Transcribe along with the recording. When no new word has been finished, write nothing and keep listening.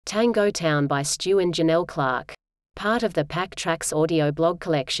Tango Town by Stu and Janelle Clark. Part of the Pack Tracks audio blog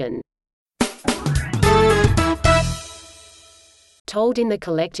collection. Told in the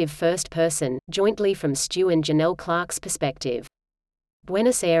collective first person, jointly from Stu and Janelle Clark's perspective.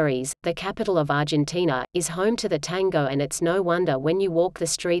 Buenos Aires, the capital of Argentina, is home to the tango, and it's no wonder when you walk the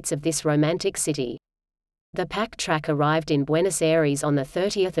streets of this romantic city. The Pack Track arrived in Buenos Aires on the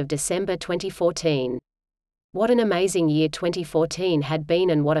 30th of December 2014. What an amazing year 2014 had been,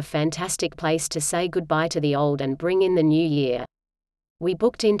 and what a fantastic place to say goodbye to the old and bring in the new year. We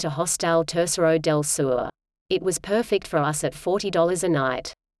booked into Hostal Tercero del Sur. It was perfect for us at $40 a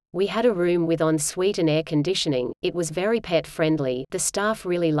night. We had a room with en-suite and air conditioning, it was very pet-friendly, the staff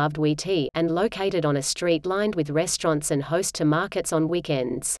really loved s1e23, and located on a street lined with restaurants and host to markets on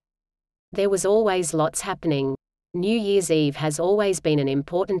weekends. There was always lots happening. New Year's Eve has always been an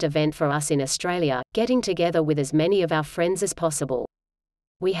important event for us in Australia, getting together with as many of our friends as possible.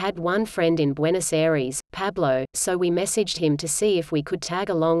 We had one friend in Buenos Aires, Pablo, so we messaged him to see if we could tag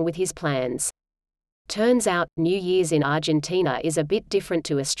along with his plans. Turns out, New Year's in Argentina is a bit different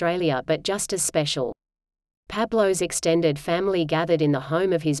to Australia, but just as special. Pablo's extended family gathered in the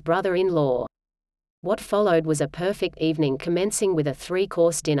home of his brother-in-law. What followed was a perfect evening, commencing with a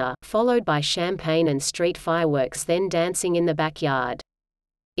 3-course dinner, followed by champagne and street fireworks, then dancing in the backyard.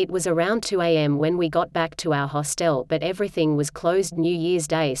 It was around 2 a.m. when we got back to our hostel, but everything was closed New Year's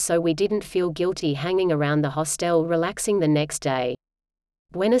Day, so we didn't feel guilty hanging around the hostel relaxing the next day.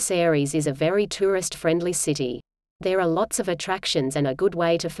 Buenos Aires is a very tourist-friendly city. There are lots of attractions, and a good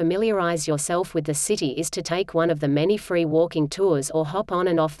way to familiarize yourself with the city is to take one of the many free walking tours or hop on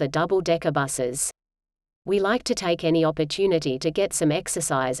and off the double-decker buses. We like to take any opportunity to get some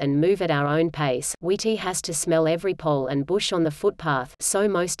exercise and move at our own pace. s1e23 has to smell every pole and bush on the footpath, so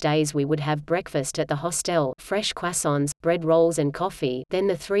most days we would have breakfast at the hostel, fresh croissants, bread rolls and coffee, then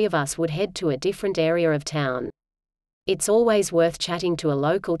the three of us would head to a different area of town. It's always worth chatting to a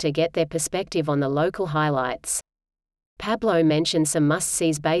local to get their perspective on the local highlights. Pablo mentioned some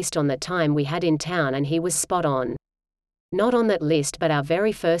must-sees based on the time we had in town, and he was spot on. Not on that list, but our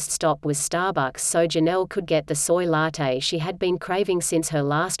very first stop was Starbucks so Janelle could get the soy latte she had been craving since her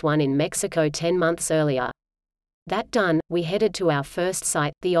last one in Mexico 10 months earlier. That done, we headed to our first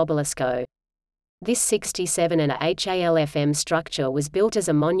site, the Obelisco. This 67.5 structure was built as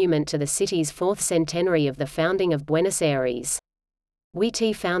a monument to the city's 4th centenary of the founding of Buenos Aires.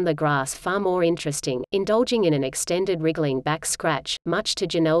 s1e23 found the grass far more interesting, indulging in an extended wriggling back scratch, much to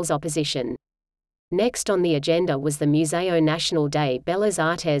Janelle's opposition. Next on the agenda was the Museo Nacional de Bellas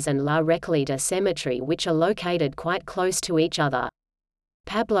Artes and La Recoleta Cemetery, which are located quite close to each other.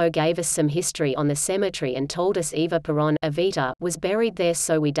 Pablo gave us some history on the cemetery and told us Eva Perón Evita was buried there,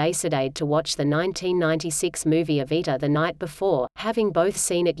 so we decided to watch the 1996 movie Evita the night before, having both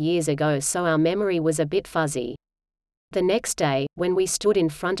seen it years ago, so our memory was a bit fuzzy. The next day, when we stood in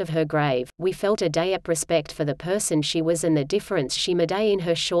front of her grave, we felt a deep respect for the person she was and the difference she made in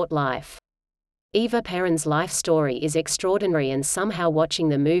her short life. Eva Perón's life story is extraordinary, and somehow watching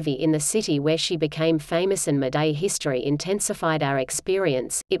the movie in the city where she became famous and made history intensified our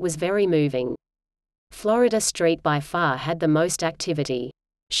experience. It was very moving. Florida Street by far had the most activity.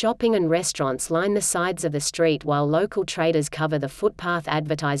 Shopping and restaurants line the sides of the street, while local traders cover the footpath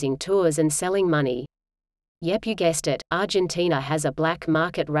advertising tours and selling money. Yep, you guessed it, Argentina has a black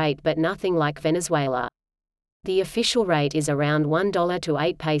market rate, but nothing like Venezuela. The official rate is around $1 to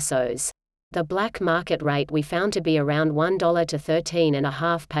 8 pesos. The black market rate we found to be around $1 to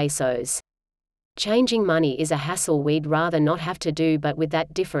 13.5 pesos. Changing money is a hassle we'd rather not have to do, but with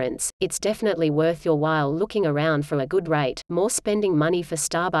that difference, it's definitely worth your while looking around for a good rate, more spending money for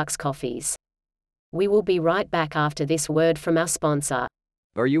Starbucks coffees. We will be right back after this word from our sponsor.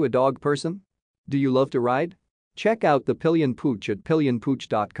 Are you a dog person? Do you love to ride? Check out the Pillion Pooch at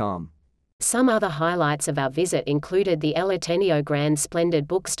pillionpooch.com. Some other highlights of our visit included the El Ateneo Grand Splendid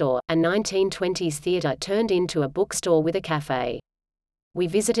Bookstore, a 1920s theater turned into a bookstore with a cafe. We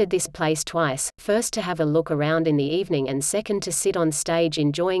visited this place twice, first to have a look around in the evening and second to sit on stage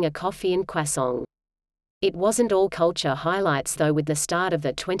enjoying a coffee and croissant. It wasn't all culture highlights though, with the start of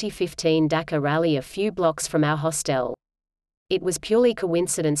the 2015 Dakar Rally a few blocks from our hostel. It was purely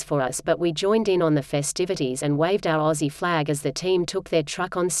coincidence for us, but we joined in on the festivities and waved our Aussie flag as the team took their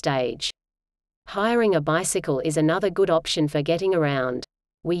truck on stage. Hiring a bicycle is another good option for getting around.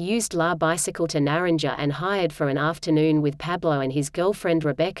 We used La Bicycle to Naranja and hired for an afternoon with Pablo and his girlfriend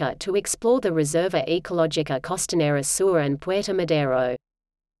Rebecca to explore the Reserva Ecológica Costanera Sur and Puerto Madero.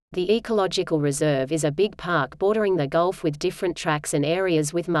 The Ecological Reserve is a big park bordering the Gulf with different tracks and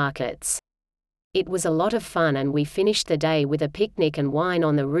areas with markets. It was a lot of fun and we finished the day with a picnic and wine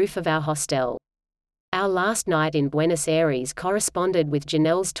on the roof of our hostel. Our last night in Buenos Aires corresponded with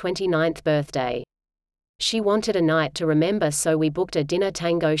Janelle's 29th birthday. She wanted a night to remember, so we booked a dinner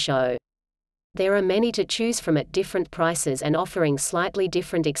tango show. There are many to choose from at different prices and offering slightly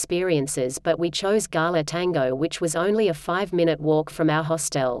different experiences, but we chose Gala Tango, which was only a 5-minute walk from our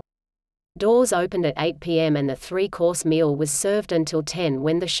hostel. Doors opened at 8 p.m. and the 3-course meal was served until 10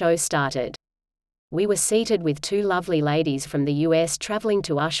 when the show started. We were seated with 2 lovely ladies from the US traveling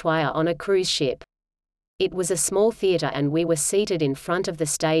to Ushuaia on a cruise ship. It was a small theater and we were seated in front of the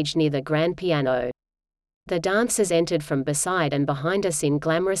stage near the grand piano. The dancers entered from beside and behind us in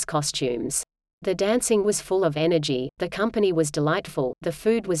glamorous costumes. The dancing was full of energy, the company was delightful, the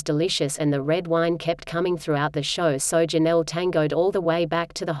food was delicious and the red wine kept coming throughout the show, so Janelle tangoed all the way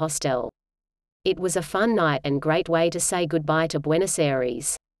back to the hostel. It was a fun night and great way to say goodbye to Buenos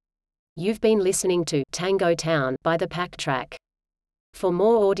Aires. You've been listening to Tango Town by The Pack Track. For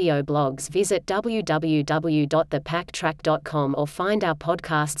more audio blogs, visit www.thepacktrack.com or find our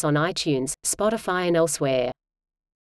podcasts on iTunes, Spotify and elsewhere.